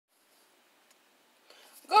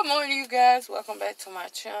Good morning, you guys. Welcome back to my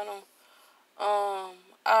channel.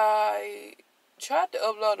 I tried to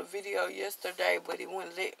upload a video yesterday, but it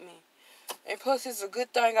wouldn't let me. And plus, it's a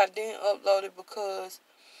good thing I didn't upload it because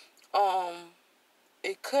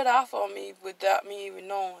it cut off on me without me even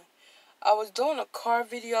knowing. I was doing a car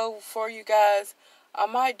video for you guys. I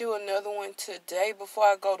might do another one today before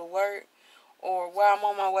I go to work or while I'm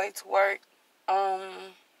on my way to work.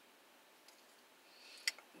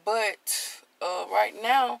 But right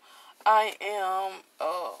now, I am.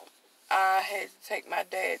 I had to take my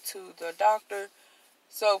dad to the doctor,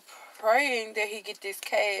 so praying that he get this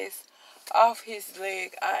cast off his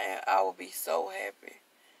leg. I will be so happy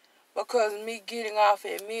because me getting off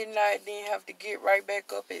at midnight, then have to get right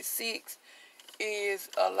back up at 6 is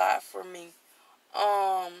a lot for me.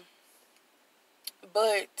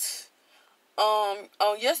 But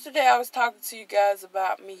yesterday I was talking to you guys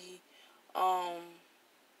about me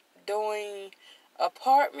doing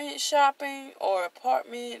apartment shopping or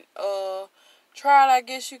apartment trial, I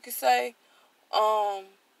guess you could say. I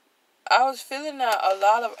was filling out I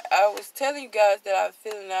was telling you guys that I was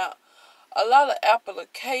filling out a lot of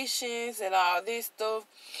applications and all this stuff.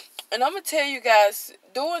 And I'm going to tell you guys,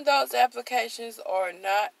 doing those applications are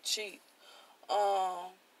not cheap.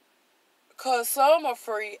 Because some are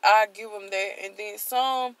free, I give them that. And then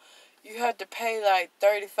some, you have to pay like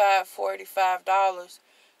 $35, $45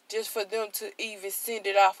 just for them to even send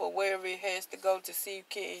it off or wherever it has to go to see if you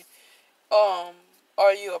can,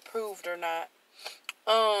 are you approved or not.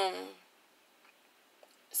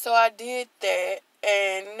 So I did that,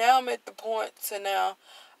 and now I'm at the point to now,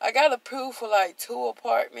 I got approved for like 2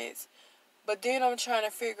 apartments, but then I'm trying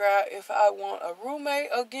to figure out if I want a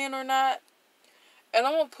roommate again or not. And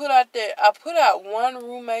I'm going to put out that, I put out one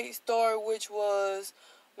roommate story, which was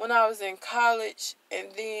when I was in college,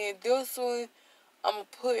 and then this one, I'm going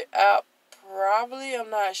to put out probably,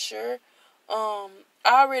 I'm not sure. I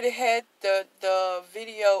already had the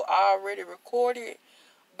video already recorded,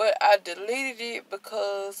 but I deleted it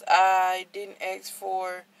because I didn't ask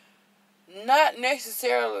for, not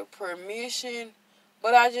necessarily permission,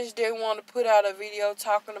 but I just didn't want to put out a video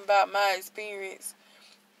talking about my experience.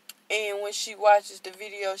 And when she watches the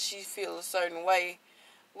video, she feels a certain way,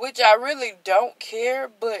 which I really don't care,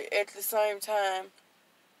 but at the same time,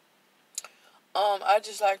 I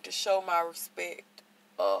just like to show my respect,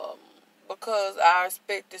 because I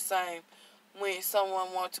expect the same when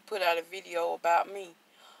someone wants to put out a video about me.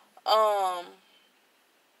 So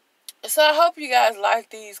I hope you guys like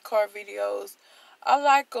these car videos. I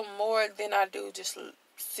like them more than I do just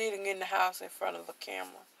sitting in the house in front of a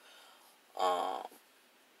camera.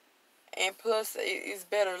 And plus, it's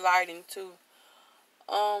better lighting too.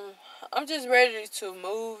 I'm just ready to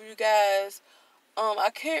move, you guys. I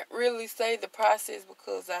can't really say the process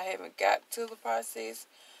because I haven't got to the process.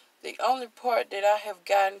 The only part that I have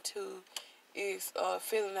gotten to is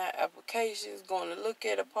filling out applications, going to look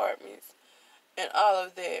at apartments, and all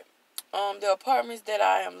of that. The apartments that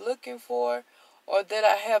I am looking for or that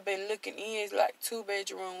I have been looking in is like 2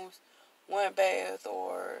 bedrooms, 1 bath,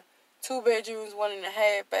 or 2 bedrooms,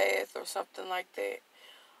 1.5 bath, or something like that.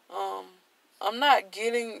 I'm not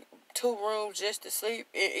getting 2 rooms just to sleep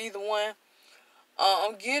in either one.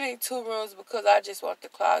 I'm getting 2 rooms because I just want the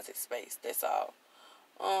closet space. That's all.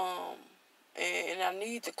 And I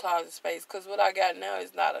need the closet space because what I got now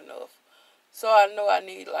is not enough. So I know I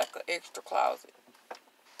need like an extra closet.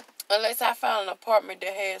 Unless I found an apartment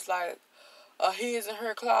that has like a his and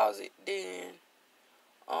her closet, then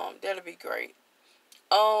that'll be great.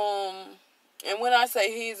 And when I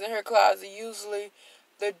say his and her closet, usually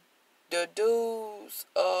the dude's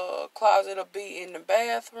closet will be in the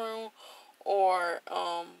bathroom, or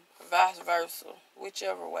vice versa,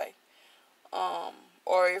 whichever way.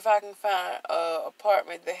 Or if I can find an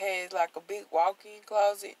apartment that has like a big walk-in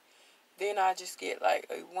closet, then I just get like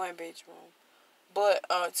a 1 bedroom. But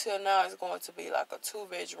until now, it's going to be like a 2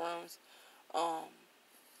 bedrooms.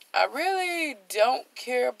 I really don't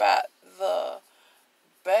care about the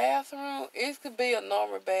bathroom. It could be a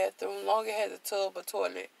normal bathroom, long as it has a tub, a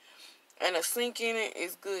toilet, and a sink in it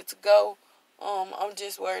is good to go. I'm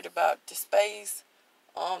just worried about the space,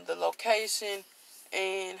 the location,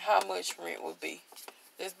 and how much rent would be.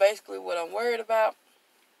 That's basically what I'm worried about.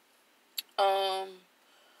 I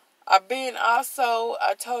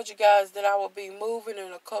told you guys that I will be moving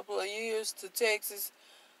in a couple of years to Texas.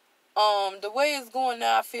 The way it's going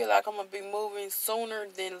now, I feel like I'm going to be moving sooner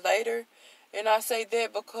than later. And I say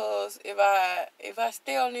that because if I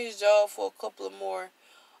stay on this job for a couple of more,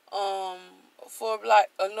 for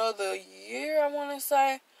like another year, I want to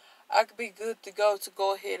say, I could be good to go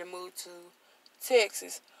ahead and move to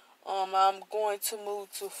Texas. I'm going to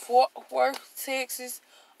move to Fort Worth, Texas.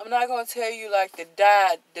 I'm not gonna tell you like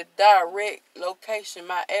the direct location,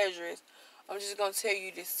 my address. I'm just gonna tell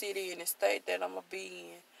you the city and the state that I'm gonna be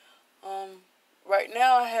in. Right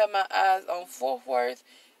now I have my eyes on Fort Worth.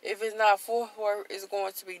 If it's not Fort Worth, it's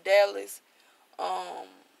going to be Dallas. Um,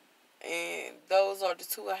 and those are the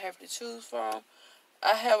two I have to choose from.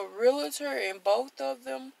 I have a realtor in both of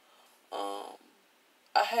them. Um,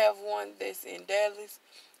 I have one that's in Dallas.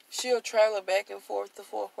 She'll travel back and forth to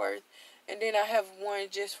Fort Worth. And then I have one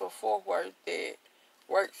just for Fort Worth that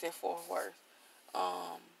works in Fort Worth.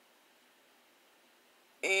 Um,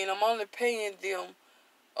 and I'm only paying them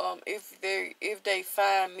if they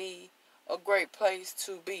find me a great place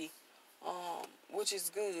to be, which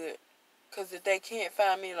is good. Cause if they can't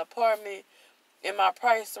find me an apartment in my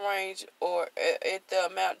price range or at the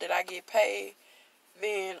amount that I get paid,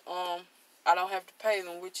 then I don't have to pay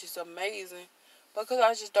them, which is amazing. Because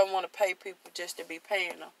I just don't want to pay people just to be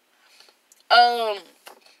paying them. Um,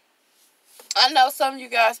 I know some of you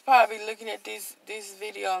guys probably looking at this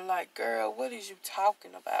video and like, girl, what is you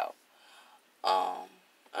talking about? Um,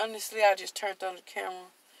 Honestly, I just turned on the camera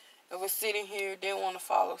and was sitting here, didn't want to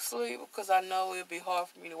fall asleep because I know it'd be hard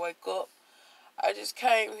for me to wake up. I just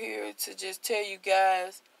came here to just tell you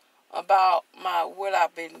guys about what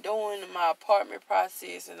I've been doing, my apartment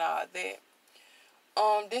process and all that.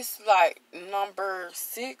 This is like number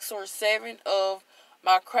 6 or 7 of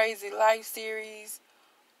my Crazy Life series.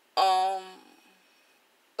 Um,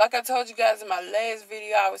 like I told you guys in my last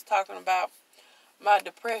video, I was talking about my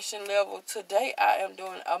depression level. Today, I am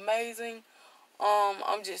doing amazing.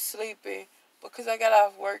 I'm just sleepy because I got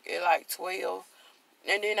off work at like 12.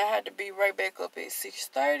 And then I had to be right back up at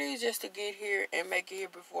 6:30 just to get here and make it here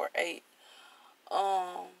before 8.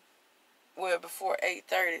 Before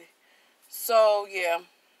 8:30. So, yeah.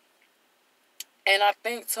 And I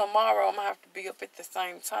think tomorrow I'm going to have to be up at the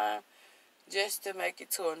same time just to make it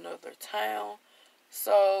to another town.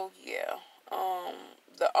 So, yeah.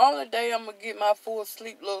 The only day I'm going to get my full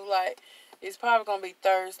sleep look like is probably going to be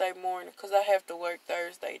Thursday morning because I have to work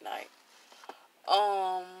Thursday night.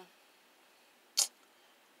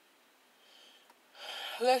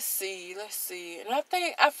 Let's see. And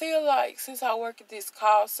I feel like since I work at this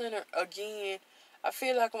call center again, I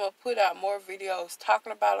feel like I'm going to put out more videos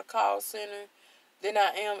talking about a call center than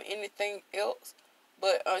I am anything else.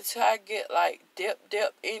 But until I get like depth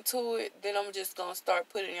into it, then I'm just going to start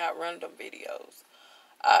putting out random videos.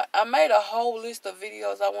 I made a whole list of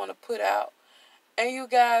videos I want to put out. And you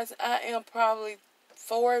guys, I am probably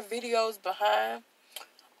 4 videos behind.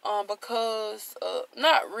 Because,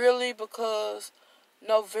 not really, because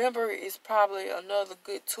November is probably another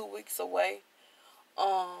good 2 weeks away.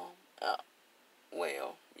 Um, uh,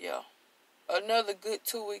 yeah, another good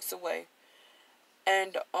 2 weeks away.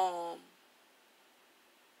 And,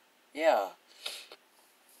 yeah,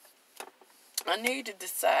 I need to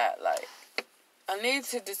decide,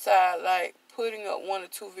 like, putting up 1 or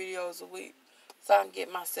 2 videos a week so I can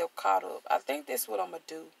get myself caught up. I think that's what I'm going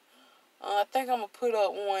to do. I think I'm going to put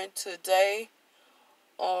up one today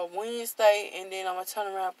or Wednesday, and then I'm going to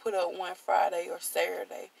turn around and put up one Friday or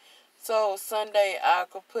Saturday. So Sunday I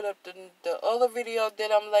could put up the other video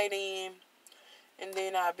that I'm late in, and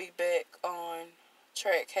then I'll be back on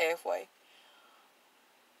track halfway.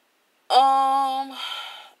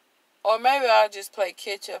 Or maybe I'll just play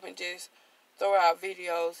catch up and just throw out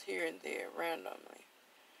videos here and there randomly.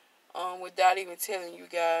 Without even telling you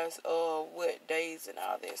guys what days and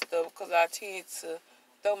all that stuff, because I tend to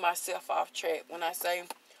throw myself off track when I say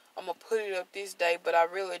I'm gonna put it up this day, but I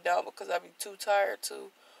really don't because I be too tired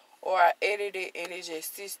to, or I edit it and it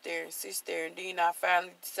just sits there, and then I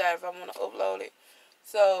finally decide if I want to upload it.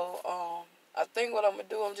 So I think what I'm gonna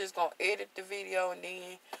do, I'm just gonna edit the video and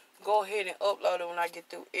then go ahead and upload it when I get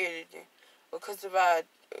through editing, because if I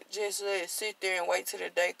just let it sit there and wait till the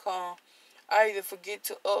day comes, I either forget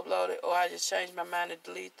to upload it or I just change my mind and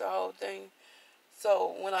delete the whole thing.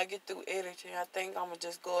 So when I get through editing, I think I'm gonna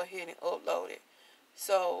just go ahead and upload it.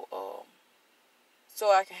 So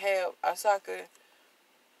I could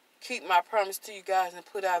keep my promise to you guys and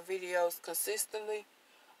put out videos consistently.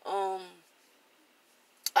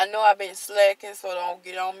 I know I've been slacking, so don't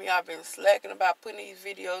get on me. I've been slacking about putting these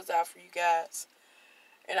videos out for you guys,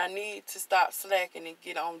 and I need to stop slacking and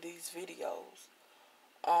get on these videos.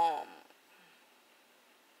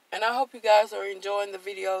 And I hope you guys are enjoying the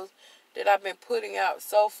videos that I've been putting out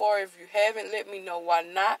so far. If you haven't, let me know why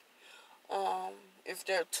not. If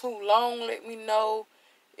they're too long, let me know.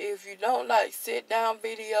 If you don't like sit down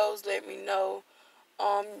videos, let me know.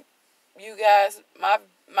 You guys, my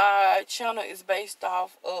channel is based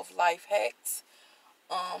off of life hacks.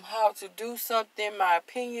 how to do something, my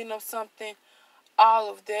opinion of something,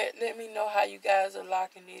 all of that. Let me know how you guys are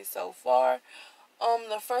liking it so far.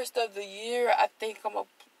 The first of the year, I think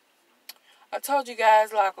I told you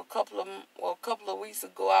guys like a couple of weeks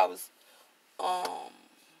ago, um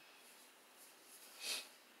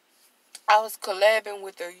I was collabing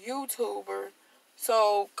with a YouTuber.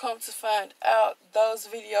 So come to find out, those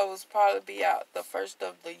videos probably be out the first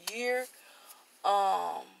of the year.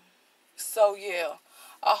 Um, so yeah,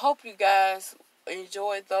 I hope you guys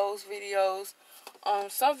enjoyed those videos.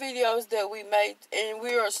 Some videos that we made, and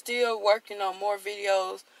we are still working on more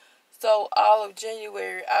videos. So all of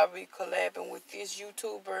January, I'll be collabing with this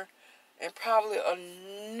YouTuber and probably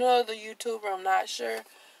another YouTuber. I'm not sure,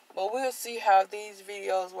 but we'll see how these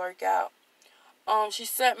videos work out. She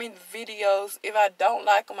sent me the videos. If I don't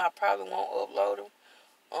like them, I probably won't upload them.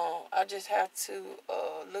 I just have to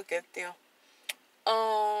look at them.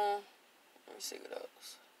 Let me see what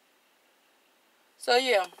else. So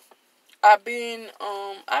yeah, I've been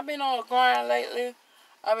on the grind lately.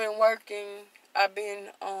 I've been working. I've been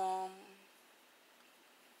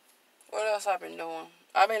what else I've been doing?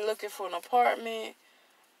 I've been looking for an apartment.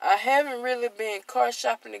 I haven't really been car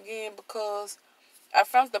shopping again because I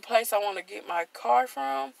found the place I want to get my car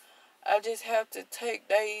from. I just have to take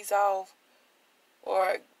days off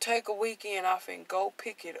or take a weekend off and go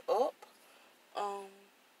pick it up. Um,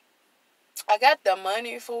 I got the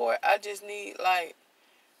money for it. I just need like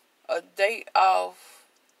a date off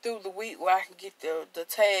through the week where I can get the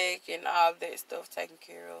tag and all that stuff taken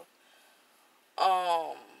care of.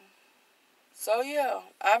 Um, so yeah,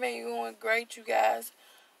 I've been doing great, you guys.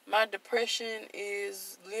 My depression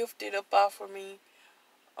is lifted up off of me.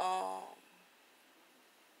 Um,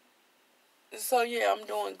 so yeah, I'm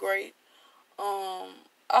doing great. Um,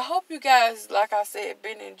 I hope you guys, like I said,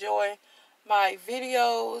 been enjoying my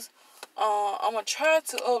videos. I'm gonna try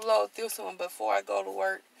to upload this one before I go to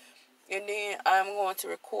work, and then I'm going to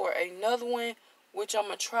record another one, which I'm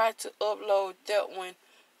gonna try to upload that one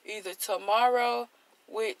either tomorrow,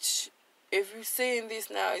 which if you're seeing this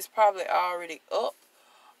now, it's probably already up.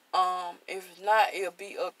 If not, it'll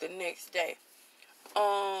be up the next day.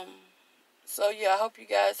 Um, so yeah, I hope you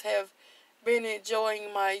guys have been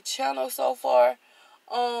enjoying my channel so far.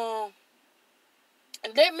 Um,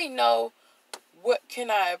 and let me know what can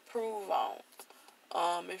I improve on.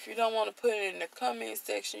 If you don't want to put it in the comment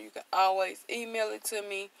section, you can always email it to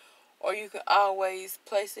me, or you can always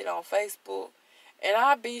place it on Facebook, and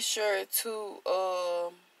I'll be sure to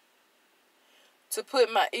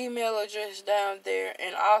put my email address down there,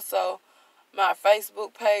 and also my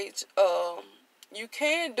Facebook page. You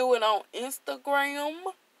can do it on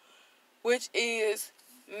Instagram, which is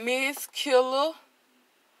Miss Killer,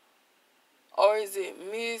 or is it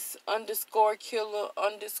Miss underscore Killer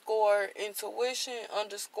underscore Intuition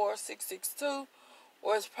underscore 662,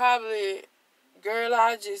 or it's probably Girl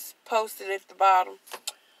I just posted at the bottom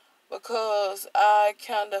because I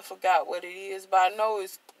kind of forgot what it is, but I know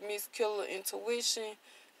it's Miss Killer Intuition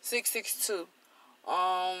 662.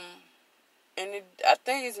 I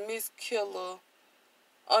think it's Miss Killer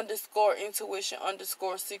underscore Intuition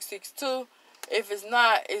underscore 662. If it's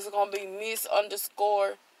not, it's gonna be Miss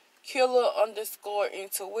underscore Killer underscore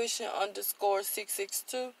Intuition underscore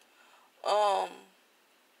 662.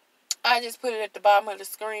 I just put it at the bottom of the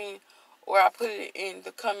screen, or I put it in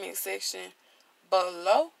the comment section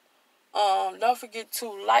below. Don't forget to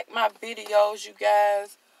like my videos, you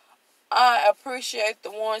guys. I appreciate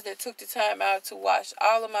the ones that took the time out to watch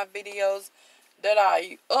all of my videos that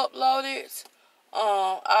I uploaded.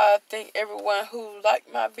 I thank everyone who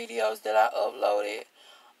liked my videos that I uploaded.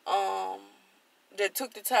 That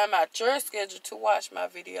took the time out your schedule to watch my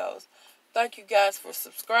videos. Thank you guys for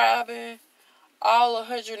subscribing. All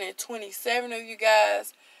 127 of you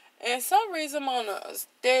guys. And some reason I'm on a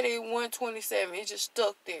steady 127. It just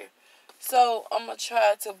stuck there. So I'm going to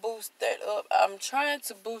try to boost that up. I'm trying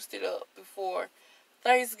to boost it up before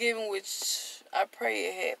Thanksgiving, which I pray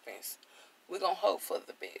it happens. We're going to hope for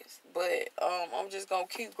the best. But I'm just going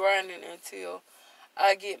to keep grinding until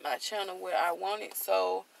I get my channel where I want it.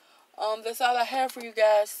 So that's all I have for you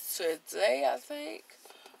guys today, I think.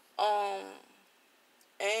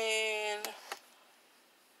 And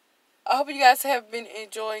I hope you guys have been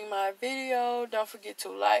enjoying my video. Don't forget to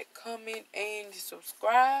like, comment, and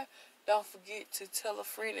subscribe. Don't forget to tell a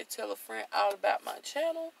friend all about my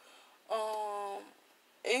channel.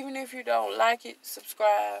 Even if you don't like it,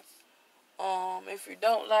 subscribe. If you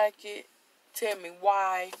don't like it, tell me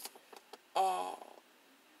why.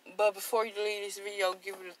 But before you leave this video,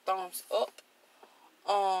 give it a thumbs up.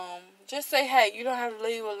 Just say hey. You don't have to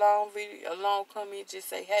leave a long comment. Just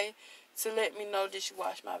say hey. to let me know that you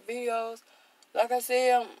watch my videos. Like I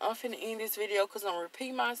said, I'm finna end this video because I'm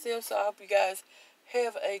repeating myself. So I hope you guys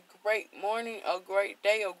have a great morning, a great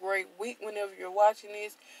day, a great week whenever you're watching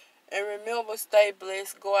this. And remember, stay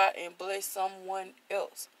blessed. Go out and bless someone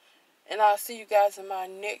else. And I'll see you guys in my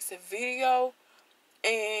next video.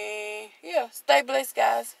 And yeah, stay blessed,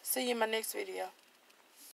 guys. See you in my next video.